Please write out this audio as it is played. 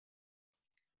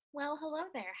Well, hello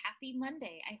there. Happy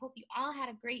Monday. I hope you all had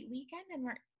a great weekend and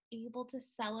were able to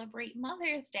celebrate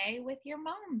Mother's Day with your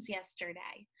moms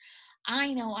yesterday.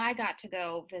 I know I got to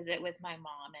go visit with my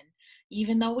mom, and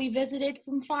even though we visited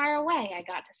from far away, I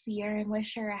got to see her and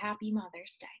wish her a happy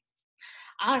Mother's Day.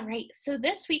 All right, so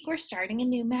this week we're starting a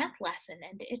new math lesson,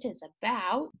 and it is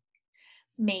about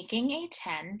making a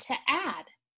 10 to add.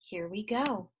 Here we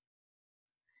go.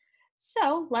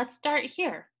 So let's start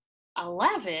here.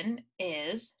 11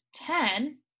 is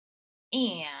 10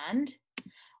 and,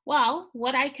 well,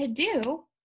 what I could do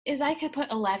is I could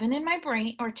put 11 in my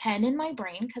brain or 10 in my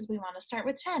brain because we want to start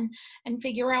with 10 and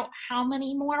figure out how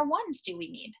many more ones do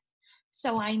we need.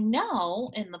 So I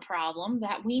know in the problem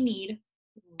that we need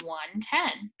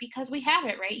 110 because we have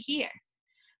it right here.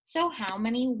 So how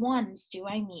many ones do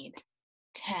I need?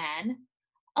 10,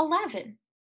 11.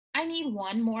 I need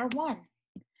one more one.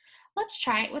 Let's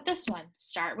try it with this one.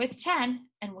 Start with 10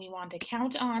 and we want to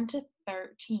count on to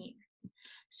 13.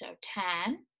 So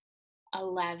 10,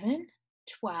 11,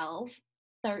 12,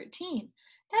 13.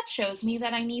 That shows me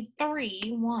that I need 3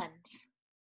 ones.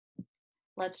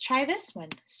 Let's try this one,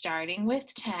 starting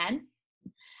with 10,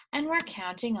 and we're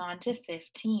counting on to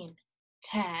 15.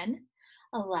 10,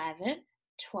 11,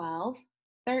 12,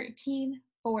 13,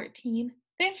 14,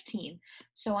 15.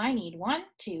 So I need 1,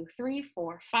 2, 3,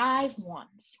 4, 5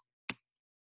 ones.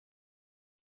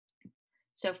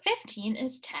 So 15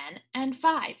 is 10 and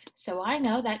 5. So I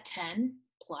know that 10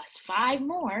 plus 5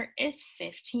 more is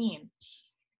 15.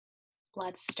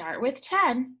 Let's start with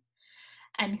 10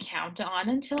 and count on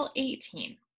until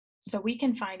 18. So we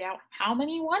can find out how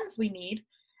many ones we need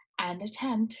and a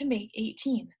 10 to make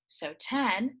 18. So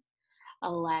 10,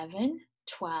 11,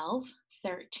 12,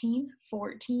 13,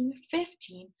 14,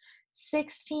 15,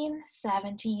 16,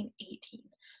 17, 18.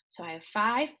 So I have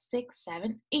 5, 6,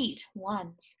 7, 8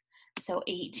 ones. So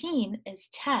 18 is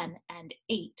 10 and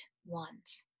 8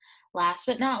 ones. Last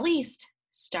but not least,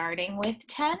 starting with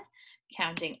 10,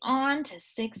 counting on to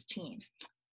 16.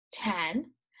 10,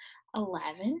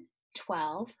 11,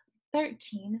 12,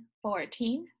 13,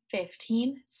 14,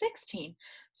 15, 16.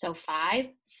 So 5,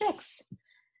 6.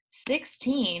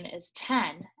 16 is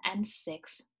 10 and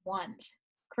 6 ones.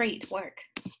 Great work.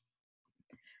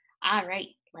 All right,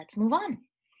 let's move on.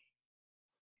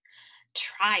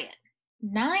 Try it.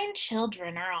 9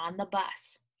 children are on the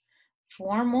bus.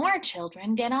 4 more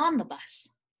children get on the bus.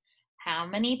 How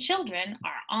many children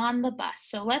are on the bus?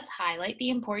 So let's highlight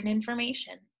the important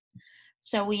information.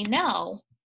 So we know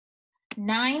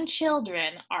 9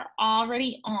 children are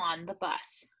already on the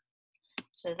bus.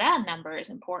 So that number is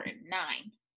important, 9.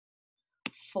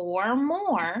 4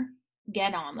 more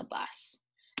get on the bus.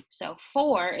 So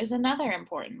 4 is another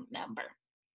important number.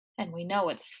 And we know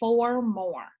it's 4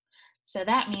 more. So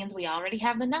that means we already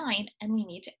have the 9 and we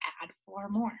need to add 4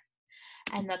 more.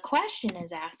 And the question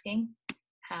is asking,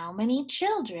 how many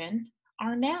children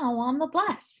are now on the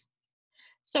bus?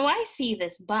 So I see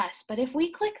this bus, but if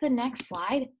we click the next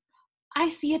slide, I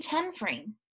see a 10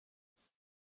 frame.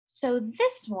 So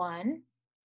this one,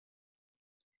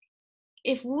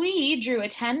 if we drew a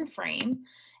 10 frame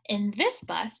in this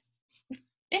bus,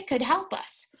 it could help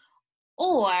us.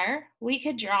 Or we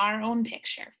could draw our own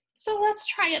picture. So let's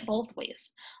try it both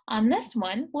ways. On this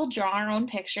one, we'll draw our own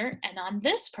picture, and on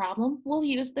this problem, we'll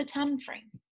use the 10 frame.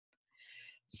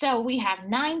 So we have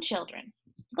 9 children.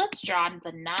 Let's draw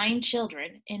the 9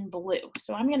 children in blue.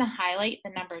 So I'm going to highlight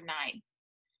the number 9.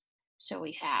 So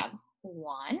we have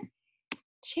 1,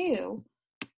 2,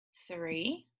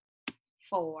 3,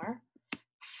 4,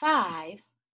 5,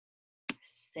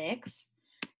 6,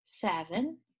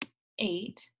 7,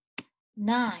 8,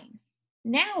 9.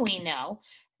 Now we know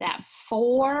that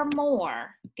 4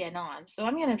 more get on. So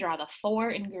I'm going to draw the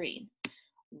 4 in green.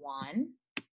 1,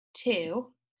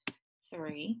 2,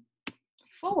 3,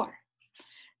 4.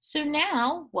 So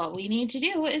now what we need to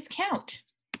do is count.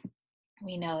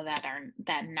 We know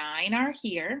that 9 are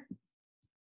here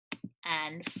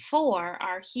and 4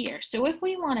 are here. So if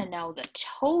we want to know the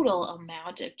total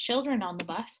amount of children on the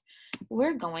bus,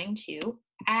 we're going to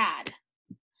add.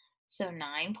 So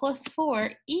 9 plus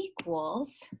 4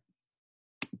 equals,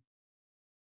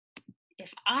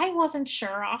 if I wasn't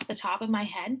sure off the top of my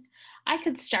head, I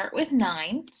could start with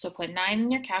 9. So put 9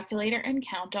 in your calculator and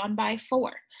count on by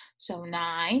 4. So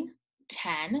 9,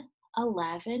 10,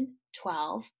 11,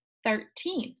 12,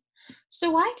 13.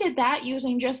 So I did that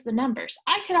using just the numbers.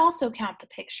 I could also count the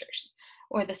pictures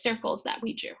or the circles that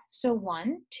we drew. So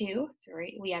 1, 2,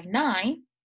 3, we have 9,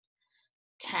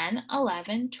 10,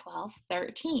 11, 12,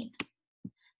 13.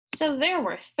 So there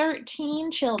were 13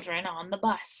 children on the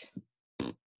bus.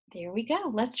 There we go.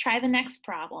 Let's try the next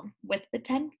problem with the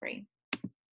 10 frame.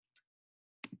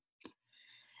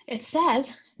 It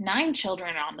says 9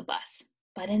 children are on the bus,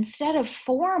 but instead of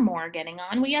 4 more getting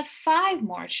on, we have 5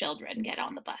 more children get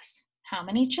on the bus. How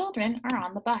many children are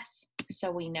on the bus?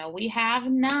 So we know we have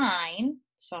 9,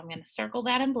 so I'm going to circle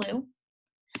that in blue,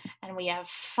 and we have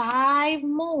 5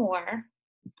 more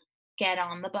get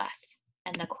on the bus.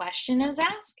 And the question is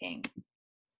asking,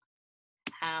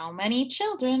 how many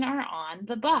children are on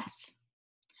the bus?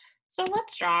 So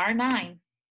let's draw our 9.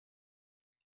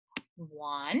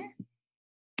 1,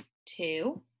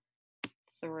 2,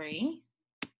 3,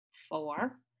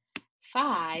 4,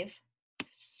 5,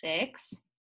 6,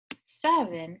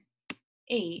 7,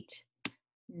 8,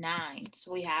 9.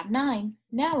 So we have 9.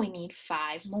 Now we need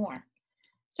 5 more.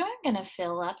 So I'm going to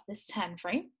fill up this 10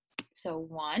 frame. So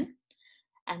 1,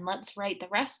 and let's write the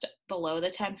rest below the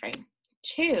 10 frame.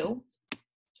 2,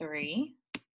 3,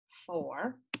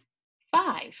 4,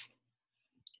 5.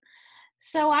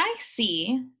 So I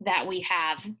see that we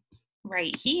have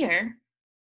right here,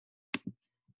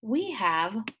 we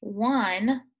have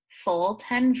 1 full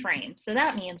 10 frame. So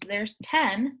that means there's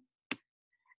 10.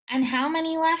 And how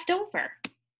many left over?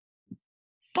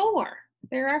 4.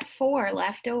 There are 4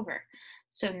 left over.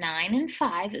 So 9 and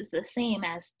 5 is the same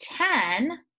as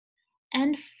 10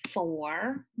 and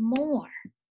 4 more.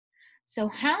 So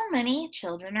how many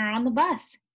children are on the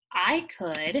bus? I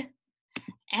could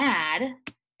add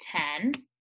 10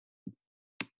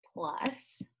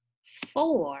 plus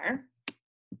 4,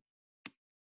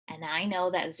 and I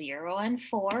know that 0 and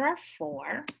 4 are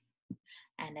 4,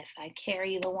 and if I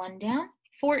carry the 1 down,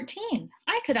 14.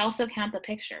 I could also count the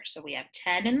picture. So we have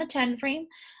 10 in the 10 frame,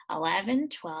 11,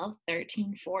 12,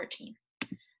 13, 14.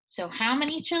 So how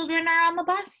many children are on the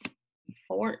bus?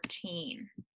 14.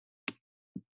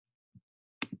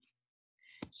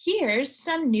 Here's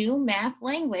some new math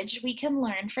language we can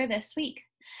learn for this week.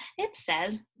 It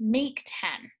says make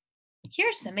 10.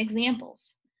 Here's some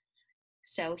examples.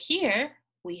 So here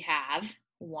we have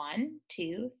 1,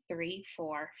 2, 3,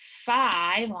 4,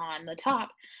 5 on the top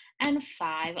and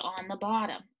 5 on the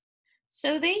bottom.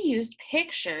 So they used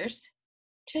pictures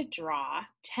to draw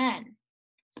 10.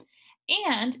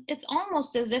 And it's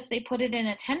almost as if they put it in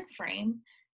a 10 frame.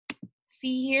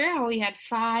 See here how we had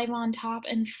 5 on top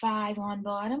and 5 on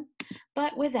bottom,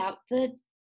 but without the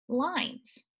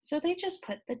lines. So they just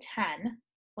put the 10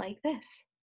 like this.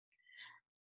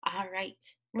 All right,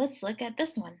 let's look at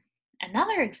this one.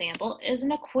 Another example is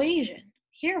an equation.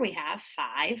 Here we have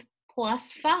 5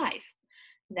 plus 5.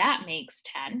 That makes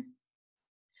 10.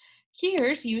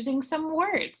 Here's using some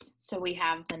words. So we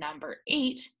have the number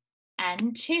 8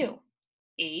 and 2.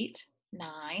 8,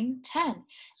 9, 10.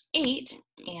 8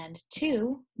 and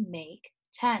 2 make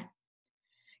 10.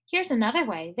 Here's another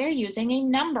way. They're using a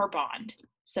number bond.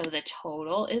 So the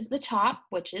total is the top,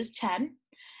 which is 10,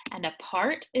 and a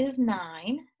part is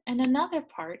 9, and another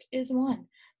part is 1.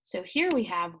 So here we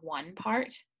have one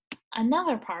part,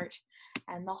 another part,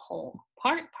 and the whole.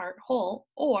 Part, whole,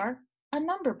 or a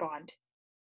number bond.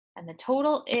 And the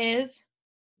total is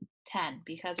 10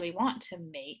 because we want to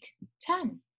make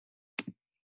 10.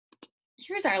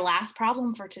 Here's our last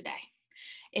problem for today.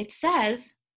 It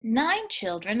says 9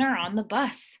 children are on the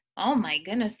bus. Oh my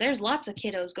goodness, there's lots of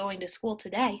kiddos going to school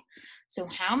today. So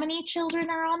how many children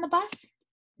are on the bus?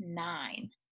 9.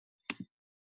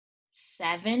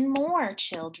 7 more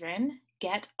children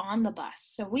get on the bus.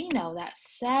 So we know that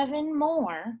 7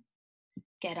 more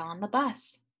get on the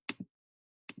bus.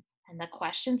 And the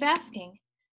question's asking,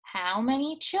 how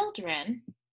many children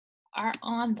are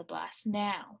on the bus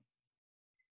now?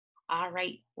 All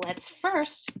right, let's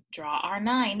first draw our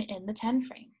 9 in the 10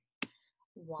 frame.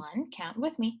 1, count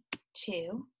with me,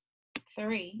 2,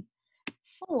 3,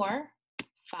 4,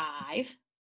 5,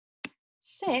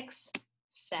 6,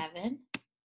 7,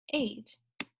 8,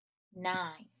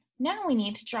 9. Now we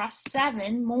need to draw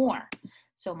 7 more.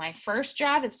 So my first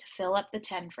job is to fill up the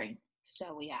 10 frame.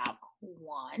 So we have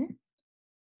 1,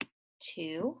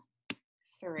 2,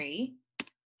 3,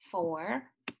 4,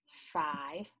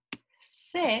 5,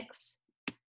 6,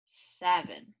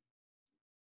 7.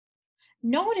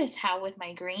 Notice how with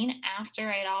my green, after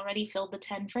I'd already filled the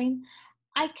 10 frame,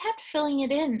 I kept filling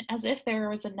it in as if there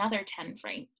was another 10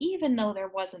 frame, even though there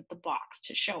wasn't the box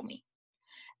to show me.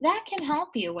 That can help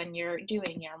you when you're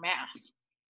doing your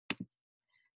math.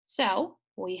 So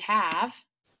we have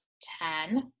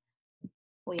 10.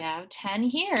 We have 10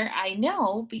 here, I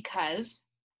know, because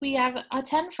we have a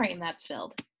 10 frame that's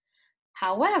filled.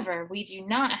 However, we do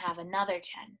not have another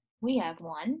 10. We have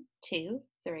 1, 2,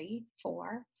 3,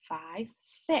 4, 5,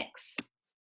 6.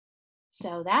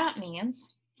 So that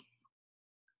means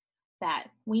that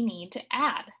we need to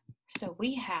add. So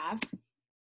we have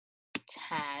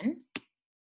 10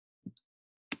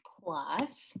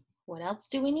 plus, what else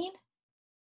do we need?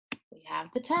 We have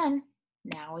the 10.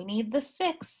 Now we need the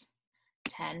 6.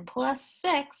 10 plus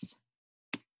 6.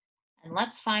 And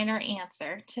let's find our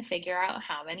answer to figure out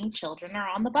how many children are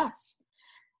on the bus.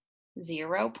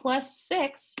 0 plus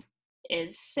 6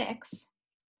 is 6.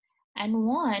 And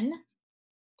 1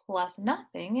 plus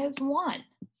nothing is 1.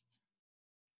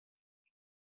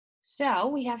 So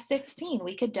we have 16.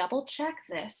 We could double check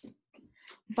this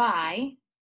by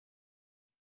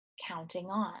counting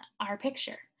on our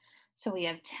picture. So we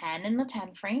have 10 in the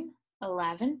 10 frame,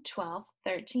 11, 12,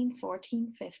 13,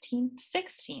 14, 15,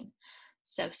 16.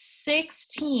 So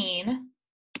 16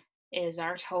 is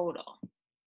our total.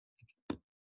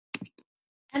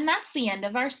 And that's the end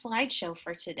of our slideshow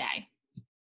for today.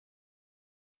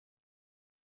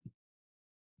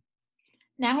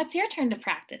 Now it's your turn to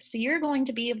practice. So you're going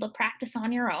to be able to practice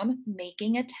on your own,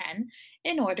 making a 10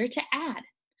 in order to add.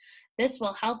 This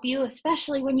will help you,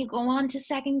 especially when you go on to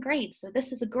second grade. So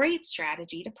this is a great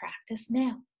strategy to practice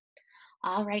now.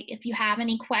 All right, if you have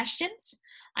any questions,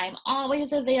 I'm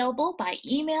always available by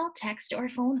email, text, or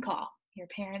phone call. Your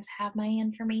parents have my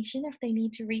information if they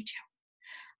need to reach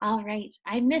out. All right,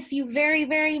 I miss you very,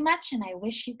 very much, and I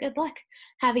wish you good luck.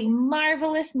 Have a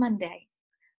marvelous Monday.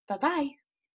 Bye-bye.